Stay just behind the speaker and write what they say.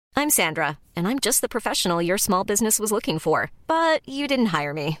I'm Sandra, and I'm just the professional your small business was looking for. But you didn't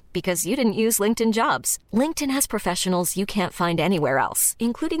hire me because you didn't use LinkedIn Jobs. LinkedIn has professionals you can't find anywhere else,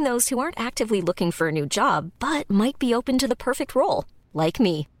 including those who aren't actively looking for a new job, but might be open to the perfect role, like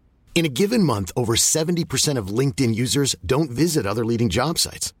me. In a given month, over 70% of LinkedIn users don't visit other leading job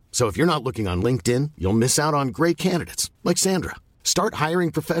sites. So if you're not looking on LinkedIn, you'll miss out on great candidates like Sandra. Start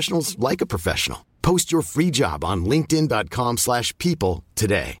hiring professionals like a professional. Post your free job on linkedin.com/people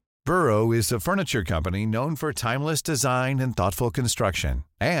today. Burrow is a furniture company known for timeless design and thoughtful construction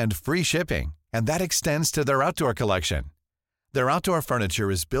and free shipping, and that extends to their outdoor collection. Their outdoor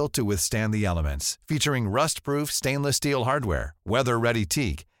furniture is built to withstand the elements, featuring rust-proof stainless steel hardware, weather-ready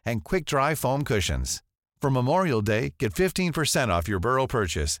teak, and quick-dry foam cushions. For Memorial Day, get 15% off your Burrow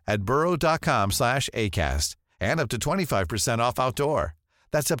purchase at burrow.com/ACAST and up to 25% off outdoor.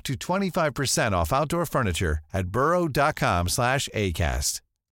 That's up to 25% off outdoor furniture at burrow.com/ACAST.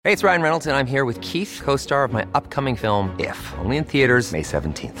 Hey, it's Ryan Reynolds, and I'm here with Keith, co-star of my upcoming film, If, only in theaters May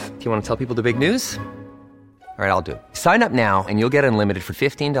 17th. Do you want to tell people the big news? All right, I'll do it. Sign up now and you'll get unlimited for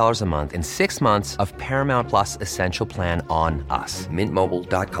 $15 a month and 6 months of Paramount Plus Essential Plan on us.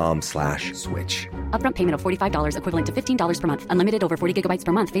 MintMobile.com/switch. Upfront payment of $45 equivalent to $15 per month. Unlimited over 40 gigabytes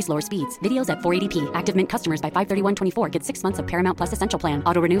per month. Face lower speeds. Videos at 480p. Active Mint customers by 531.24 get 6 months of Paramount Plus Essential Plan.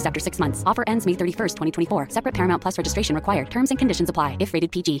 Auto renews after 6 months. Offer ends May 31st, 2024. Separate Paramount Plus registration required. Terms and conditions apply if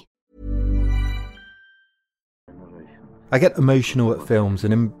rated PG. I get emotional at films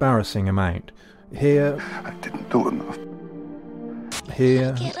an embarrassing amount. Here... I didn't do enough.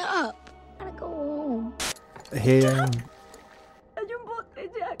 Here... Get up! I gotta go home. Here...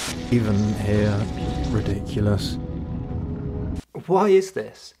 Even here, ridiculous. Why is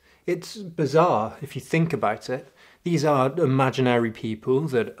this? It's bizarre if you think about it. These are imaginary people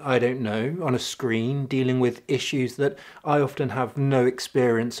that I don't know on a screen dealing with issues that I often have no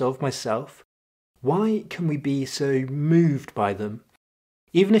experience of myself. Why can we be so moved by them?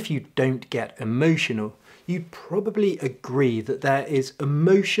 Even if you don't get emotional, you'd probably agree that there is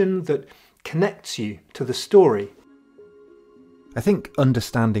emotion that connects you to the story. I think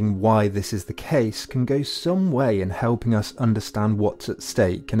understanding why this is the case can go some way in helping us understand what's at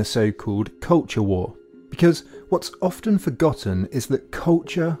stake in a so-called culture war. Because what's often forgotten is that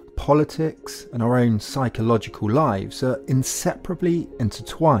culture, politics, and our own psychological lives are inseparably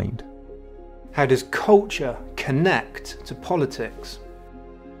intertwined. How does culture connect to politics?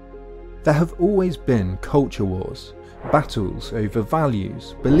 There have always been culture wars, battles over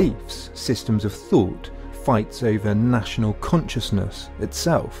values, beliefs, systems of thought, fights over national consciousness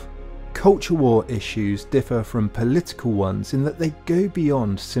itself. Culture war issues differ from political ones in that they go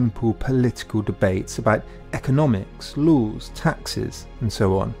beyond simple political debates about economics, laws, taxes, and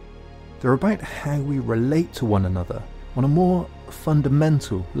so on. They're about how we relate to one another on a more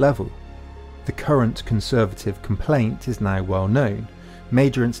fundamental level. The current conservative complaint is now well known.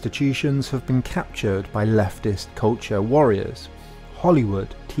 Major institutions have been captured by leftist culture warriors.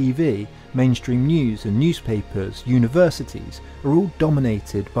 Hollywood, TV, mainstream news and newspapers, universities are all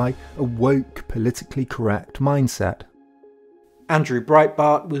dominated by a woke, politically correct mindset. Andrew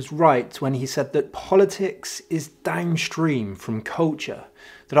Breitbart was right when he said that politics is downstream from culture,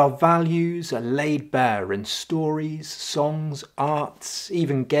 that our values are laid bare in stories, songs, arts,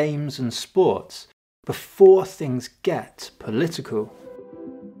 even games and sports, before things get political.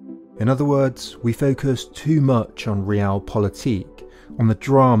 In other words, we focus too much on realpolitik, on the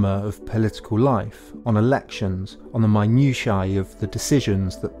drama of political life, on elections, on the minutiae of the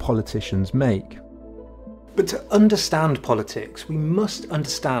decisions that politicians make. But to understand politics, we must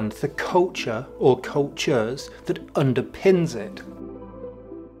understand the culture or cultures that underpins it.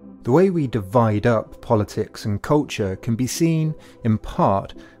 The way we divide up politics and culture can be seen, in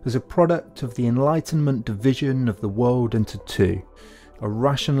part, as a product of the Enlightenment division of the world into two, a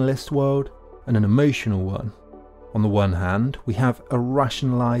rationalist world and an emotional one. On the one hand, we have a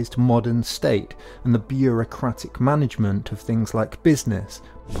rationalised modern state and the bureaucratic management of things like business,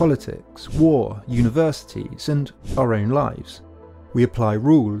 politics, war, universities, and our own lives. We apply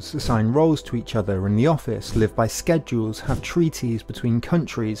rules, assign roles to each other in the office, live by schedules, have treaties between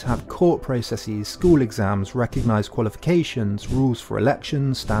countries, have court processes, school exams, recognise qualifications, rules for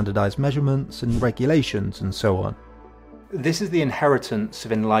elections, standardised measurements and regulations, and so on. This is the inheritance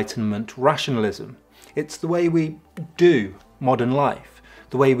of Enlightenment rationalism. It's the way we do modern life,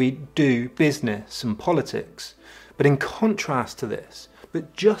 the way we do business and politics. But in contrast to this,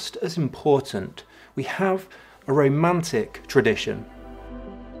 but just as important, we have a romantic tradition.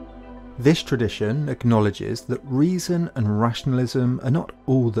 This tradition acknowledges that reason and rationalism are not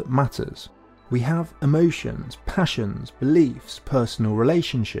all that matters. We have emotions, passions, beliefs, personal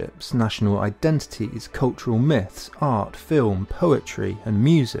relationships, national identities, cultural myths, art, film, poetry, and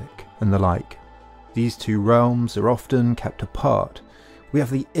music, and the like. These two realms are often kept apart. We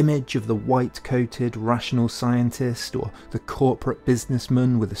have the image of the white-coated rational scientist or the corporate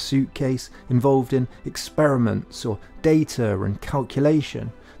businessman with a suitcase involved in experiments or data and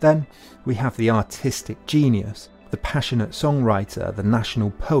calculation. Then we have the artistic genius, the passionate songwriter, the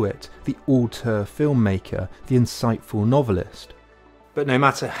national poet, the auteur filmmaker, the insightful novelist. But no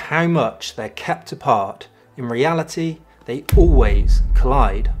matter how much they're kept apart, in reality they always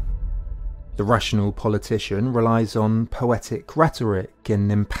collide. The rational politician relies on poetic rhetoric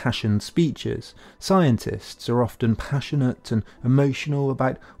and impassioned speeches. Scientists are often passionate and emotional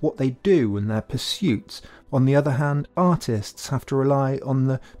about what they do and their pursuits. On the other hand, artists have to rely on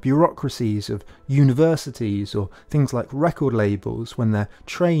the bureaucracies of universities or things like record labels when they're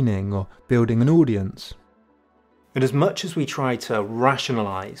training or building an audience. And as much as we try to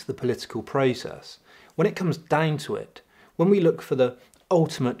rationalise the political process, when it comes down to it, when we look for the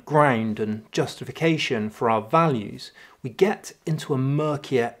ultimate ground and justification for our values, we get into a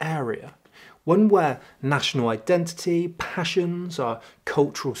murkier area, one where national identity, passions, our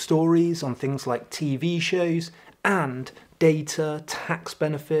cultural stories on things like TV shows, and data, tax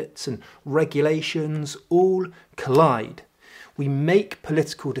benefits and regulations all collide. We make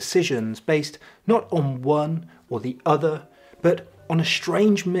political decisions based not on one or the other, but on a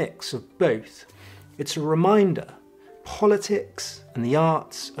strange mix of both. It's a reminder politics and the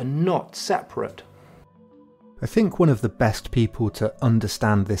arts are not separate. I think one of the best people to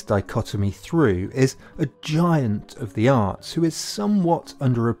understand this dichotomy through is a giant of the arts who is somewhat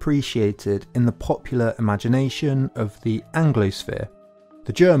underappreciated in the popular imagination of the Anglosphere,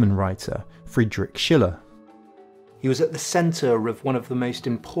 the German writer Friedrich Schiller. He was at the centre of one of the most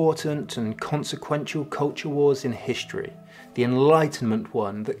important and consequential culture wars in history, the Enlightenment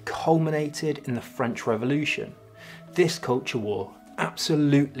one that culminated in the French Revolution. This culture war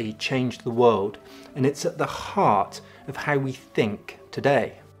absolutely changed the world, and it's at the heart of how we think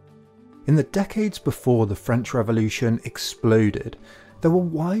today. In the decades before the French Revolution exploded, there were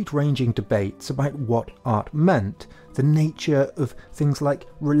wide-ranging debates about what art meant, the nature of things like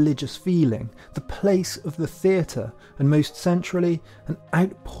religious feeling, the place of the theatre, and most centrally, an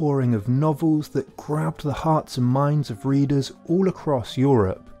outpouring of novels that grabbed the hearts and minds of readers all across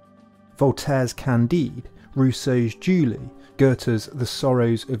Europe. Voltaire's Candide, Rousseau's Julie, Goethe's The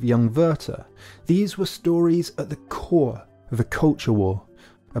Sorrows of Young Werther. These were stories at the core of a culture war,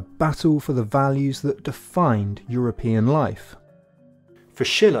 a battle for the values that defined European life. For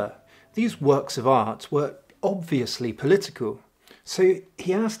Schiller, these works of art were obviously political, so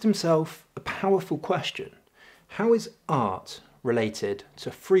he asked himself a powerful question: how is art related to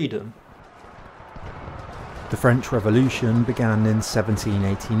freedom? The French Revolution began in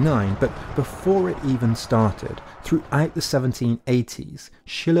 1789, but before it even started, throughout the 1780s,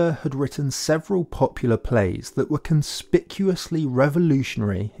 Schiller had written several popular plays that were conspicuously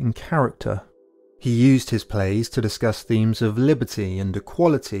revolutionary in character. He used his plays to discuss themes of liberty and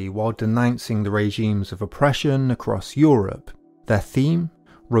equality while denouncing the regimes of oppression across Europe. Their theme?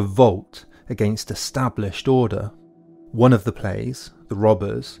 Revolt against established order. One of the plays, The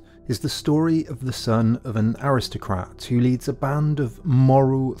Robbers, is the story of the son of an aristocrat who leads a band of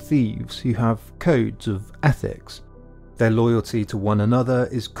moral thieves who have codes of ethics. Their loyalty to one another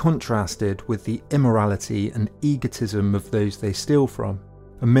is contrasted with the immorality and egotism of those they steal from.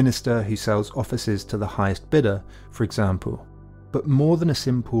 A minister who sells offices to the highest bidder, for example. But more than a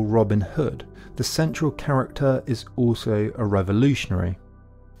simple Robin Hood, the central character is also a revolutionary.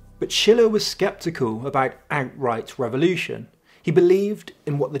 But Schiller was sceptical about outright revolution. He believed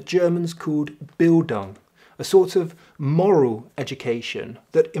in what the Germans called Bildung, a sort of moral education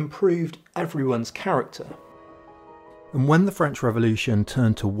that improved everyone's character. And when the French Revolution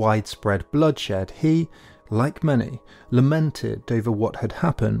turned to widespread bloodshed, he, like many, lamented over what had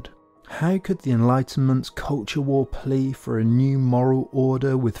happened. How could the Enlightenment's culture war plea for a new moral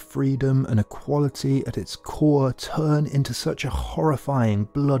order with freedom and equality at its core turn into such a horrifying,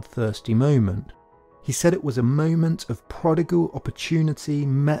 bloodthirsty moment? He said it was a moment of prodigal opportunity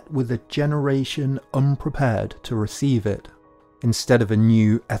met with a generation unprepared to receive it. Instead of a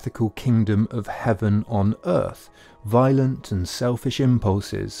new ethical kingdom of heaven on earth, violent and selfish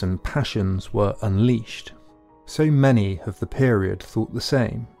impulses and passions were unleashed. So many of the period thought the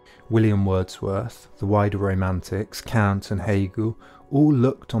same. William Wordsworth, the wider Romantics, Kant and Hegel all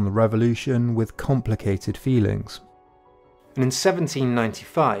looked on the revolution with complicated feelings. And in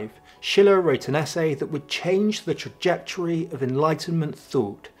 1795, Schiller wrote an essay that would change the trajectory of Enlightenment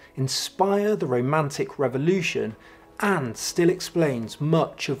thought. inspire the Romantic Revolution, and still explains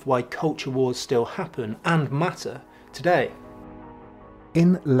much of why culture wars still happen and matter today.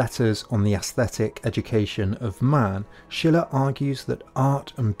 In Letters on the Aesthetic Education of Man, Schiller argues that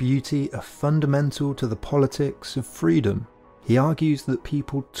art and beauty are fundamental to the politics of freedom. He argues that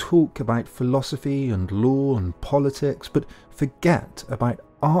people talk about philosophy and law and politics, but forget about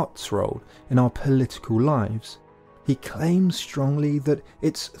art's role in our political lives. He claims strongly that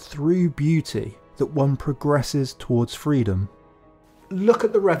it's through beauty that one progresses towards freedom. Look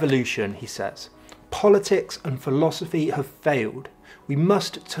at the revolution, he says. Politics and philosophy have failed. We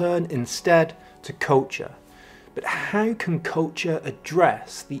must turn instead to culture. But how can culture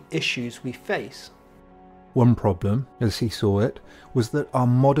address the issues we face? One problem, as he saw it, was that our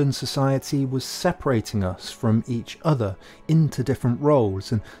modern society was separating us from each other into different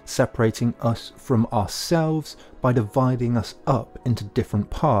roles and separating us from ourselves by dividing us up into different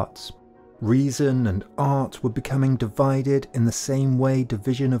parts. Reason and art were becoming divided in the same way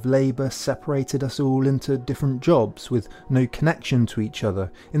division of labour separated us all into different jobs with no connection to each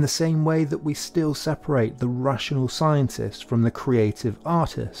other, in the same way that we still separate the rational scientist from the creative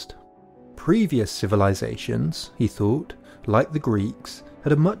artist. Previous civilizations, he thought, like the Greeks,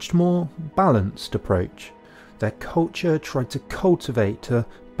 had a much more balanced approach. Their culture tried to cultivate a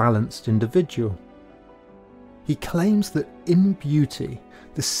balanced individual. He claims that in beauty,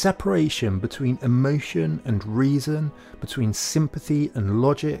 the separation between emotion and reason, between sympathy and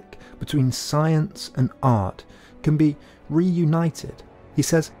logic, between science and art, can be reunited. He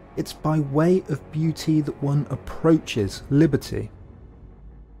says it's by way of beauty that one approaches liberty.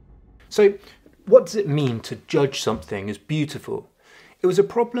 So, what does it mean to judge something as beautiful? It was a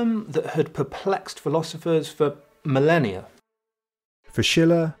problem that had perplexed philosophers for millennia. For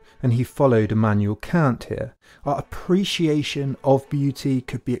Schiller, and he followed Immanuel Kant here, our appreciation of beauty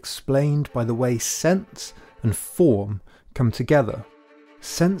could be explained by the way sense and form come together.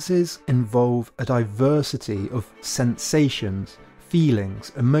 Senses involve a diversity of sensations,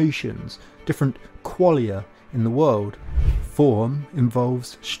 feelings, emotions, different qualia in the world. Form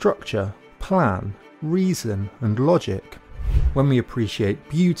involves structure, plan, reason, and logic. When we appreciate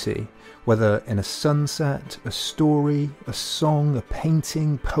beauty, whether in a sunset, a story, a song, a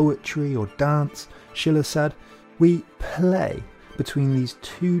painting, poetry, or dance, Schiller said, we play between these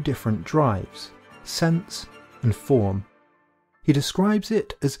two different drives, sense and form. He describes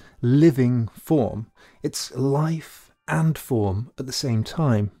it as living form. It's life and form at the same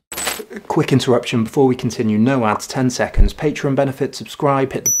time. Quick interruption before we continue, no ads, 10 seconds. Patreon benefit,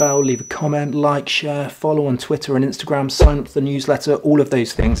 subscribe, hit the bell, leave a comment, like, share, follow on Twitter and Instagram, sign up to the newsletter, all of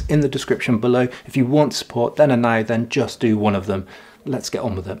those things in the description below. If you want support then and now, then just do one of them. Let's get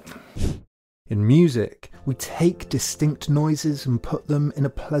on with it. In music, we take distinct noises and put them in a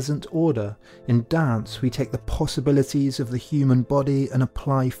pleasant order. In dance, we take the possibilities of the human body and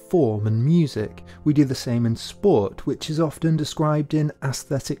apply form and music. We do the same in sport, which is often described in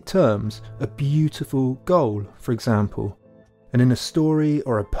aesthetic terms, a beautiful goal, for example. And in a story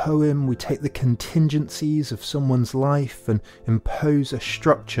or a poem, we take the contingencies of someone's life and impose a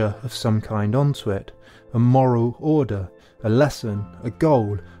structure of some kind onto it, a moral order, a lesson, a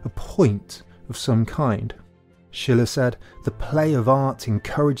goal, a point of some kind. Schiller said, the play of art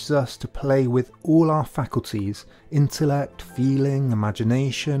encourages us to play with all our faculties, intellect, feeling,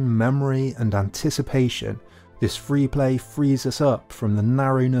 imagination, memory, and anticipation. This free play frees us up from the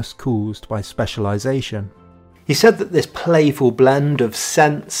narrowness caused by specialization. He said that this playful blend of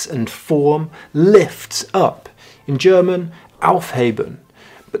sense and form lifts up. In German, aufheben.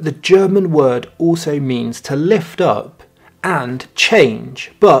 But the German word also means to lift up and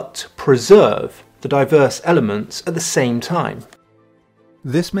change, but preserve the diverse elements at the same time.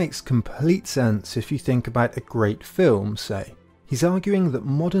 This makes complete sense if you think about a great film, say. He's arguing that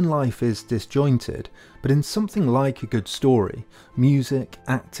modern life is disjointed, but in something like a good story, music,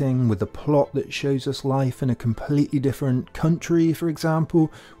 acting, with a plot that shows us life in a completely different country, for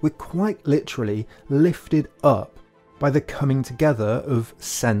example, we're quite literally lifted up by the coming together of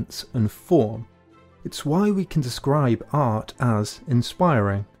sense and form. It's why we can describe art as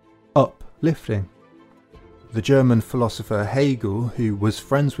inspiring, uplifting. The German philosopher Hegel, who was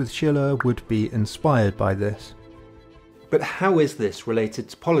friends with Schiller, would be inspired by this. But how is this related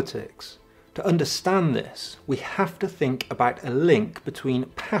to politics? To understand this, we have to think about a link between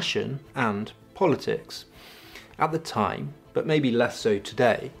passion and politics. At the time, but maybe less so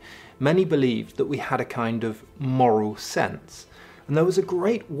today, many believed that we had a kind of moral sense. And there was a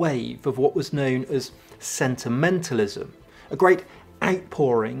great wave of what was known as sentimentalism, a great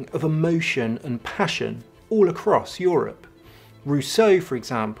outpouring of emotion and passion all across Europe. Rousseau, for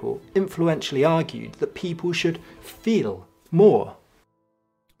example, influentially argued that people should feel more.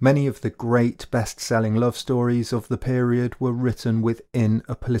 Many of the great best-selling love stories of the period were written within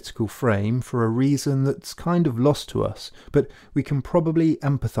a political frame for a reason that's kind of lost to us, but we can probably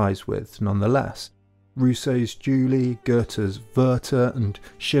empathise with nonetheless. Rousseau's Julie, Goethe's Werther and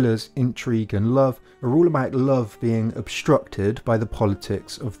Schiller's Intrigue and Love are all about love being obstructed by the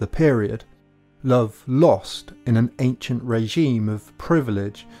politics of the period. Love lost in an ancient regime of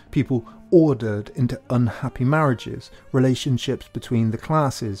privilege, people ordered into unhappy marriages, relationships between the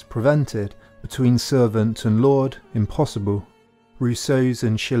classes prevented, between servant and lord impossible. Rousseau's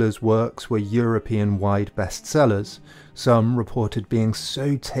and Schiller's works were European-wide bestsellers. Some reported being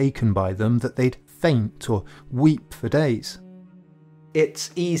so taken by them that they'd faint or weep for days.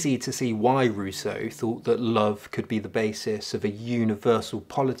 It's easy to see why Rousseau thought that love could be the basis of a universal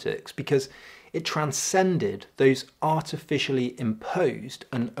politics, because it transcended those artificially imposed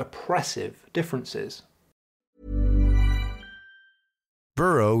and oppressive differences.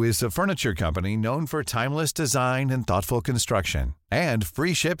 Burrow is a furniture company known for timeless design and thoughtful construction, and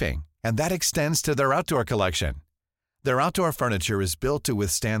free shipping, and that extends to their outdoor collection. Their outdoor furniture is built to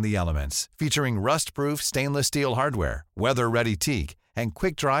withstand the elements, featuring rust-proof stainless steel hardware, weather-ready teak, and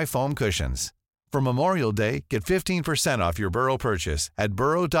quick-dry foam cushions. For Memorial Day, get 15% off your Burrow purchase at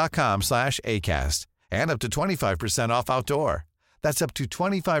burrow.com/ACAST and up to 25% off outdoor. That's up to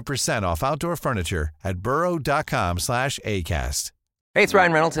 25% off outdoor furniture at burrow.com/ACAST. Hey, it's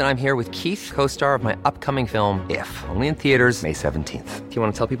Ryan Reynolds, and I'm here with Keith, co-star of my upcoming film, If, only in theaters May 17th. Do you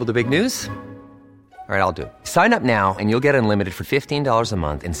want to tell people the big news? All right, I'll do it. Sign up now and you'll get unlimited for $15 a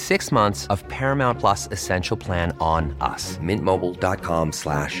month and 6 months of Paramount Plus Essential Plan on us.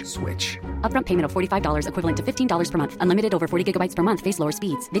 MintMobile.com/switch. Upfront payment of $45 equivalent to $15 per month. Unlimited over 40 gigabytes per month. Face lower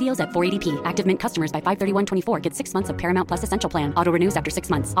speeds. Videos at 480p. Active Mint customers by 531.24 get 6 months of Paramount Plus Essential Plan. Auto renews after 6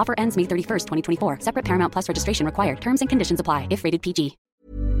 months. Offer ends May 31st, 2024. Separate Paramount Plus registration required. Terms and conditions apply if rated PG.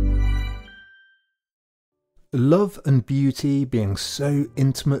 Love and beauty being so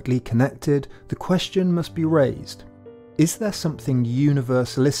intimately connected, the question must be raised. Is there something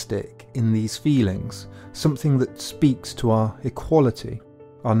universalistic in these feelings? Something that speaks to our equality?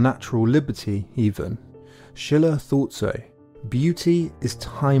 Our natural liberty, even? Schiller thought so. Beauty is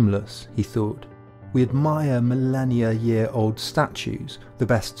timeless, he thought. We admire millennia-year-old statues. The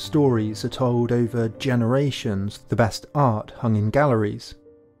best stories are told over generations. The best art hung in galleries.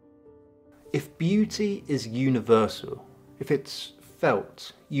 If beauty is universal, if it's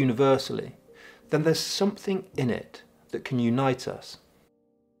felt universally, then there's something in it that can unite us.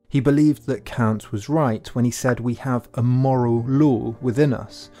 He believed that Kant was right when he said we have a moral law within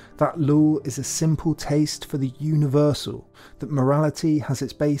us. That law is a simple taste for the universal, that morality has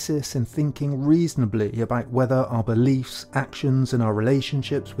its basis in thinking reasonably about whether our beliefs, actions and our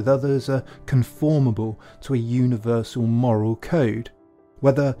relationships with others are conformable to a universal moral code.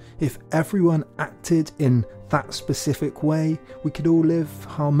 Whether, if everyone acted in that specific way, we could all live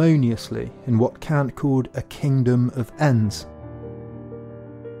harmoniously in what Kant called a kingdom of ends.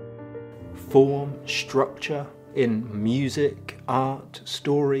 Form, structure, in music, art,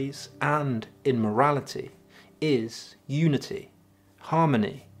 stories, and in morality, is unity,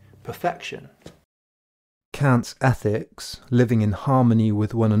 harmony, perfection. Kant's ethics, living in harmony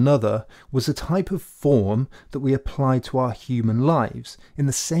with one another, was a type of form that we apply to our human lives in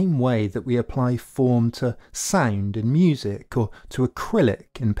the same way that we apply form to sound in music or to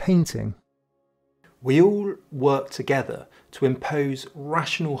acrylic in painting. We all work together to impose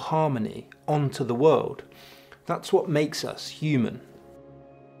rational harmony onto the world. That's what makes us human.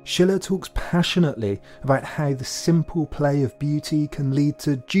 Schiller talks passionately about how the simple play of beauty can lead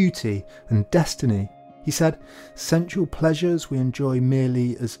to duty and destiny. He said, sensual pleasures we enjoy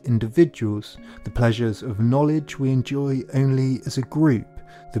merely as individuals. The pleasures of knowledge we enjoy only as a group.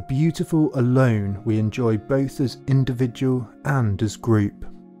 The beautiful alone we enjoy both as individual and as group.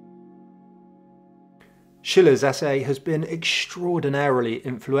 Schiller's essay has been extraordinarily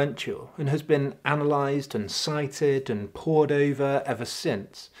influential and has been analysed and cited and pored over ever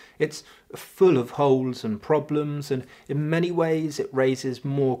since. It's full of holes and problems, and in many ways it raises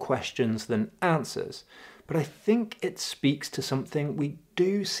more questions than answers. But I think it speaks to something we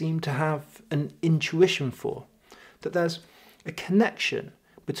do seem to have an intuition for, that there's a connection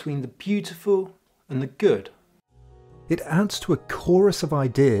between the beautiful and the good. It adds to a chorus of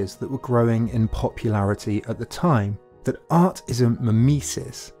ideas that were growing in popularity at the time, that art isn't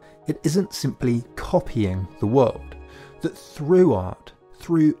mimesis, it isn't simply copying the world, that through art,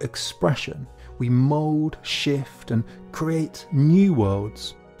 through expression, we mould, shift and create new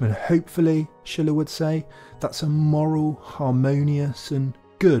worlds, And hopefully, Schiller would say, that's a moral, harmonious and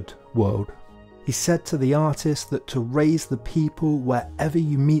good world. He said to the artist that to raise the people wherever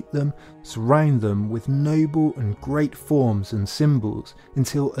you meet them, surround them with noble and great forms and symbols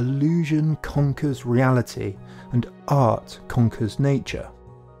until illusion conquers reality and art conquers nature.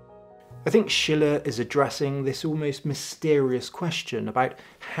 I think Schiller is addressing this almost mysterious question about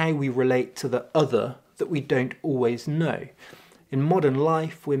how we relate to the other that we don't always know. In modern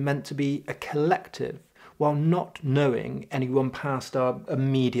life, we're meant to be a collective, while not knowing anyone past our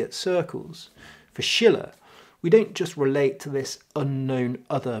immediate circles. For Schiller, we don't just relate to this unknown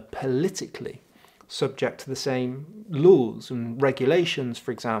other politically, subject to the same laws and regulations,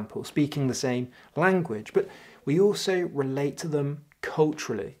 for example, speaking the same language, but we also relate to them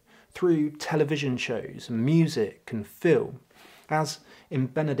culturally, through television shows and music and film, as, in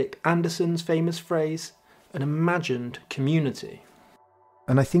Benedict Anderson's famous phrase, an imagined community.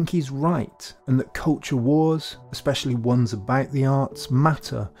 And I think he's right, and that culture wars, especially ones about the arts,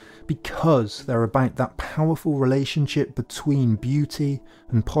 matter because they're about that powerful relationship between beauty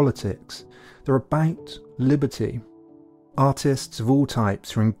and politics. They're about liberty. Artists of all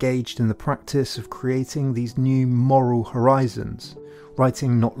types are engaged in the practice of creating these new moral horizons.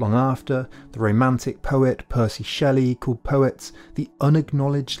 Writing not long after, the romantic poet Percy Shelley called poets the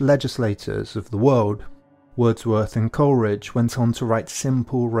unacknowledged legislators of the world. Wordsworth and Coleridge went on to write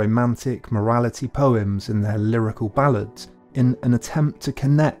simple romantic morality poems in their lyrical ballads in an attempt to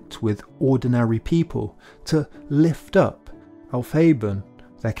connect with ordinary people, to lift up Aufheben,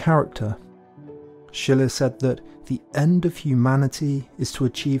 their character. Schiller said that the end of humanity is to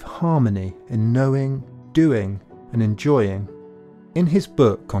achieve harmony in knowing, doing and enjoying. In his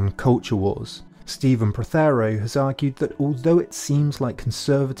book on culture wars, Stephen Prothero has argued that although it seems like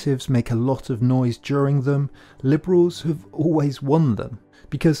conservatives make a lot of noise during them, liberals have always won them,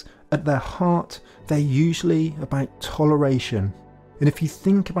 because at their heart they're usually about toleration. And if you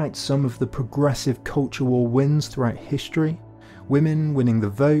think about some of the progressive culture war wins throughout history, women winning the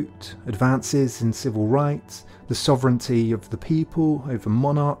vote, advances in civil rights, the sovereignty of the people over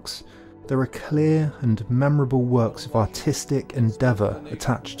monarchs, there are clear and memorable works of artistic endeavour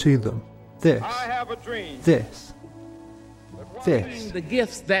attached to them. This. The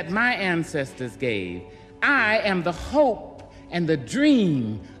gifts that my ancestors gave. I am the hope and the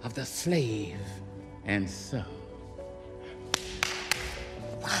dream of the slave. And so,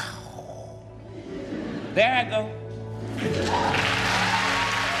 wow. There I go.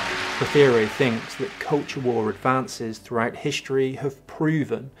 Prothero thinks that culture war advances throughout history have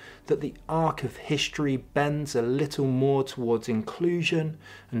proven that the arc of history bends a little more towards inclusion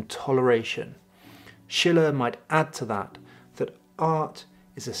and toleration. Schiller might add to that art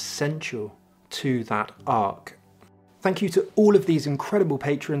is essential to that arc. Thank you to all of these incredible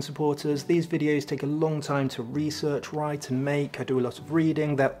Patreon supporters. These videos take a long time to research, write and make. I do a lot of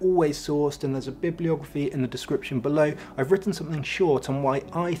reading. They're always sourced and there's a bibliography in the description below. I've written something short on why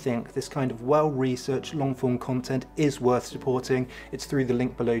I think this kind of well-researched long-form content is worth supporting. It's through the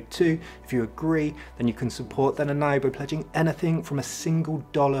link below too. If you agree, then you can support Then and Now by pledging anything from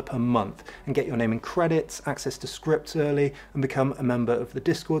 $1 per month and get your name in credits, access to scripts early and become a member of the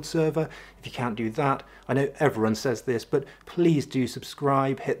Discord server. If you can't do that, I know everyone says this, but please do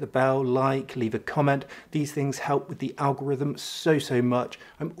subscribe, hit the bell, like, leave a comment. These things help with the algorithm so much.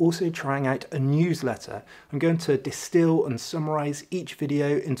 I'm also trying out a newsletter. I'm going to distill and summarize each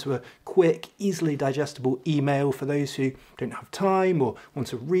video into a quick, easily digestible email for those who don't have time or want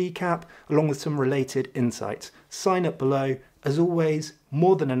to recap, along with some related insights. Sign up below. As always,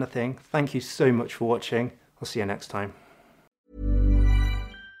 more than anything, thank you so much for watching. I'll see you next time.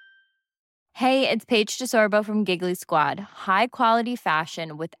 Hey, it's Paige DeSorbo from Giggly Squad. High quality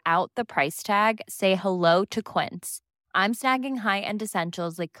fashion without the price tag. Say hello to Quince. I'm snagging high-end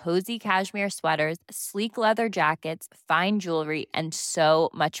essentials like cozy cashmere sweaters, sleek leather jackets, fine jewelry, and so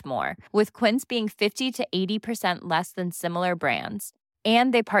much more. With Quince being 50 to 80% less than similar brands.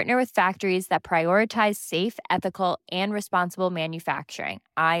 And they partner with factories that prioritize safe, ethical, and responsible manufacturing.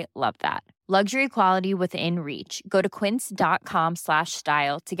 I love that. Luxury quality within reach. Go to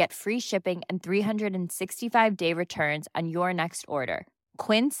quince.com/style to get free shipping and 365-day returns on your next order.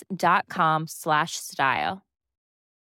 Quince.com/style.